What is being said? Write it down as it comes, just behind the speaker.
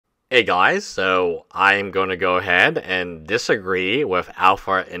Hey guys, so I'm going to go ahead and disagree with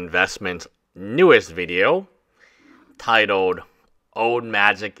Alpha Investment's newest video titled Old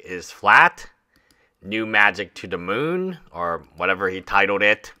Magic is Flat, New Magic to the Moon, or whatever he titled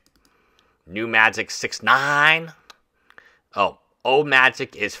it. New Magic 6'9". Oh, Old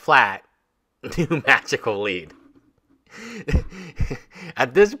Magic is Flat, New Magic will lead.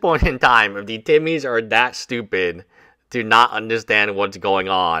 At this point in time, if the Timmies are that stupid to not understand what's going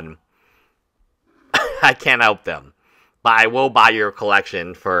on, I can't help them. But I will buy your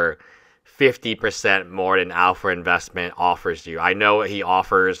collection for 50% more than Alpha Investment offers you. I know he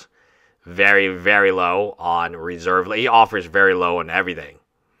offers very, very low on reserve. He offers very low on everything.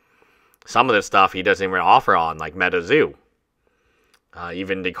 Some of the stuff he doesn't even offer on, like Meta Zoo.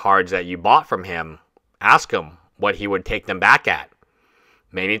 Even the cards that you bought from him, ask him what he would take them back at.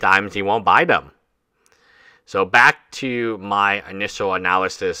 Many times he won't buy them. So back to my initial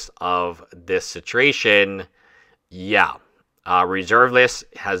analysis of this situation. Yeah, reserve list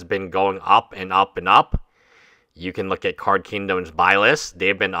has been going up and up and up. You can look at Card Kingdom's buy list.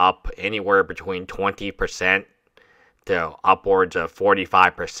 They've been up anywhere between 20% to upwards of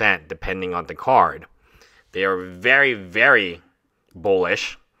 45%, depending on the card. They are very, very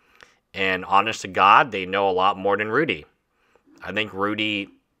bullish. And honest to God, they know a lot more than Rudy. I think Rudy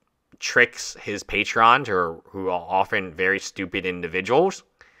tricks his patrons, who are often very stupid individuals.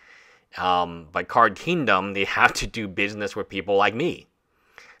 But Card Kingdom, they have to do business with people like me.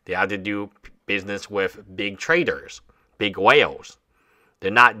 They have to do business with big traders, big whales.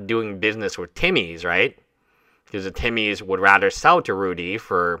 They're not doing business with Timmies, right? Because the Timmies would rather sell to Rudy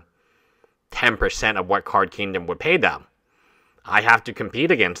for 10% of what Card Kingdom would pay them. I have to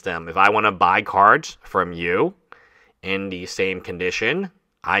compete against them. If I want to buy cards from you in the same condition,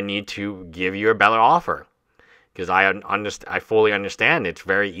 I need to give you a better offer. Because I fully understand it's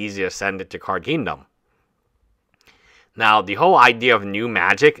very easy to send it to Card Kingdom. Now, the whole idea of new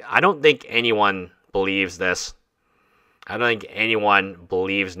magic, I don't think anyone believes this. I don't think anyone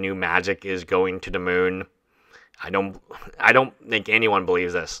believes new magic is going to the moon. I don't think anyone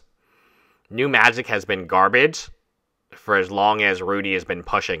believes this. New magic has been garbage for as long as Rudy has been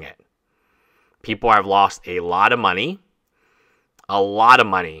pushing it. People have lost a lot of money. A lot of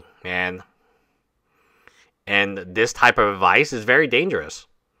money, man. And this type of advice is very dangerous.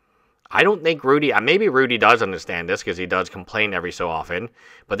 I don't think Rudy, maybe Rudy does understand this because he does complain every so often,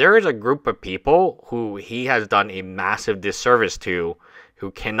 but there is a group of people who he has done a massive disservice to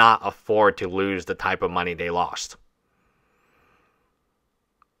who cannot afford to lose the type of money they lost.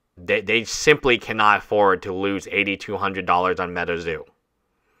 They simply cannot afford to lose $8,200 on Meta Zoo.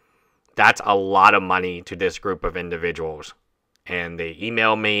 That's a lot of money to this group of individuals. And they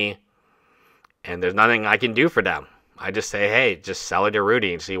email me, and there's nothing I can do for them. I just say, hey, just sell it to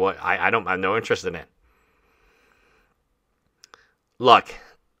Rudy and see what, I have no interest in it. Look,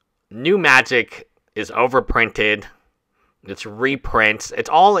 new magic is overprinted. It's reprints. It's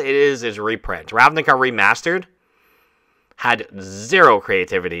all it is reprints. Ravnica Remastered had zero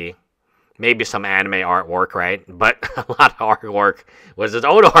creativity. Maybe some anime artwork, right? But a lot of artwork was his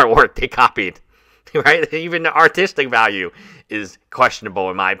own artwork they copied. Right? Even the artistic value is questionable,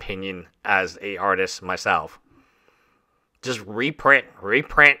 in my opinion, as a artist myself. Just reprint,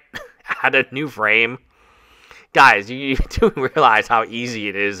 add a new frame. Guys, you do realize how easy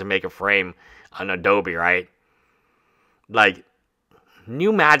it is to make a frame on Adobe, right? Like,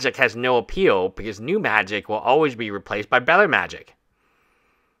 new magic has no appeal because new magic will always be replaced by better magic.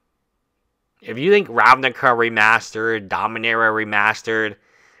 If you think Ravnica Remastered, Dominaria Remastered,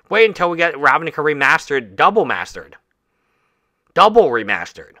 wait until we get Ravnica Remastered, double mastered. Double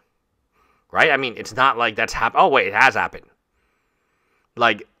remastered. Right? I mean, it's not like that's happened. Oh, wait, it has happened.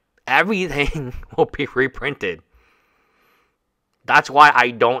 Like, everything will be reprinted. That's why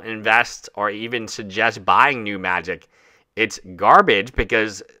I don't invest or even suggest buying new magic. It's garbage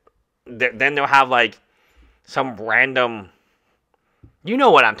because then they'll have, like, some random... You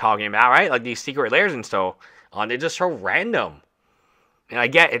know what I'm talking about, right? Like, these secret layers and so on. They're just so random. And I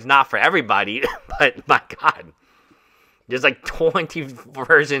get it's not for everybody, but my God. There's like 20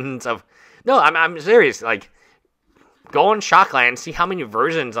 versions of... No, I'm serious. Like, go on Shockland and see how many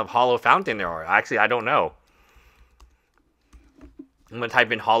versions of Hollow Fountain there are. Actually, I don't know. I'm going to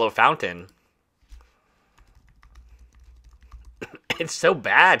type in Hollow Fountain. It's so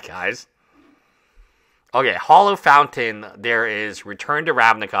bad, guys. Okay, Hollow Fountain, there is Return to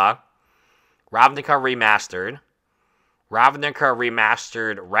Ravnica, Ravnica Remastered, Ravnica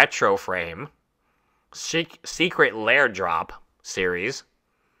Remastered Retro Frame, Secret Lair Drop series,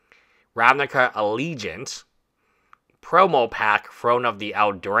 Ravnica Allegiance, Promo pack, Throne of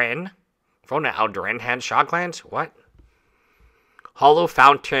Eldraine hand Shocklands? What? Hollow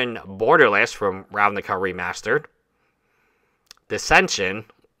Fountain Borderless from Ravnica Remastered. Dissension,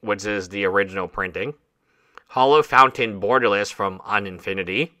 which is the original printing. Hollow Fountain Borderless from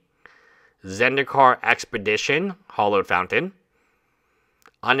Uninfinity. Zendikar Expedition, Hollowed Fountain.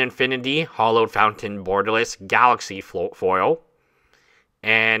 Uninfinity, Hollowed Fountain Borderless Galaxy Foil.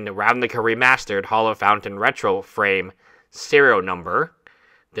 And Ravnica Remastered, Hollow Fountain Retro Frame Serial Number.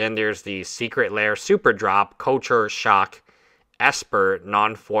 Then there's the Secret Lair Super Drop, Culture Shock Esper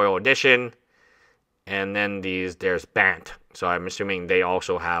Non-Foil Edition. And then there's Bant. So I'm assuming they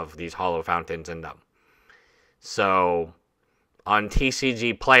also have these Hollow Fountains in them. So on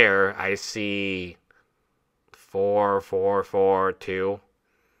TCG Player, I see 4, 4, 4, 2.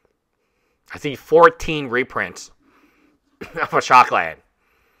 I see 14 reprints of a Shockland.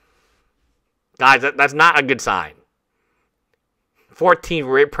 Guys, that's not a good sign. 14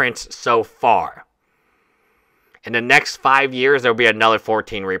 reprints so far. In the next 5 years, there'll be another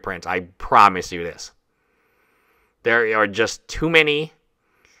 14 reprints. I promise you this. There are just too many.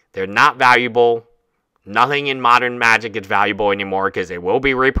 They're not valuable. Nothing in Modern Magic is valuable anymore because it will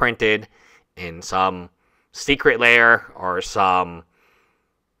be reprinted in some secret lair or some...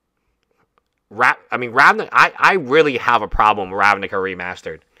 Ravnica... I really have a problem with Ravnica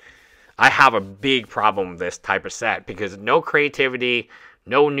Remastered. I have a big problem with this type of set because no creativity,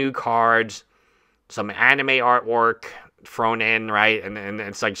 no new cards, some anime artwork thrown in, right? And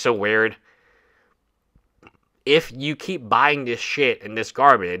it's like so weird. If you keep buying this shit and this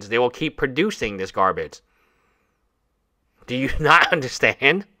garbage, they will keep producing this garbage. Do you not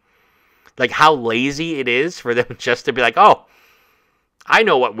understand? Like how lazy it is for them just to be like, oh, I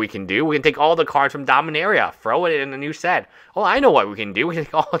know what we can do. We can take all the cards from Dominaria, throw it in a new set. Oh, I know what we can do. We can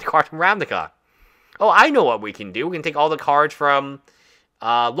take all the cards from Ravnica. Oh, I know what we can do. We can take all the cards from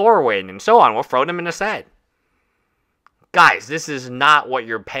Lorwyn and so on. We'll throw them in a set. Guys, this is not what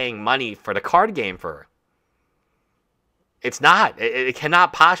you're paying money for the card game for. It's not. It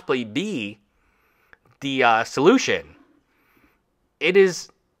cannot possibly be the solution. It is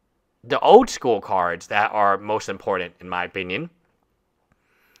the old school cards that are most important, in my opinion.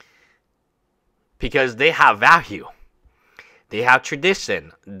 Because they have value. They have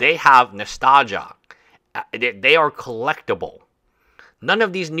tradition. They have nostalgia. They are collectible. None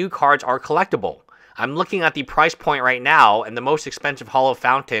of these new cards are collectible. I'm looking at the price point right now, and the most expensive Hollow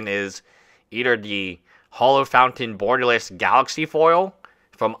Fountain is either the Hollow Fountain Borderless Galaxy Foil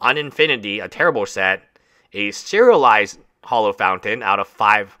from Uninfinity, a terrible set, a serialized Hollow Fountain out of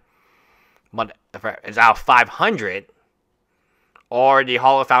 500, or the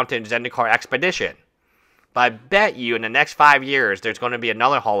Hollow Fountain Zendikar Expedition. But I bet you in the next 5 years, there's going to be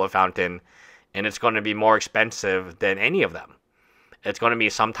another Hollow Fountain, and it's going to be more expensive than any of them. It's going to be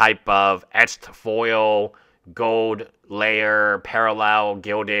some type of etched foil, gold layer, parallel,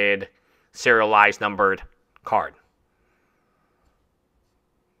 gilded, serialized, numbered card.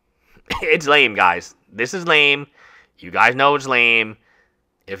 It's lame, guys. This is lame. You guys know it's lame.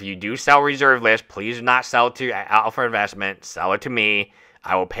 If you do sell reserve list, please do not sell it to Alpha Investment. Sell it to me.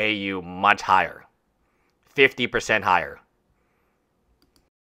 I will pay you much higher. 50% higher.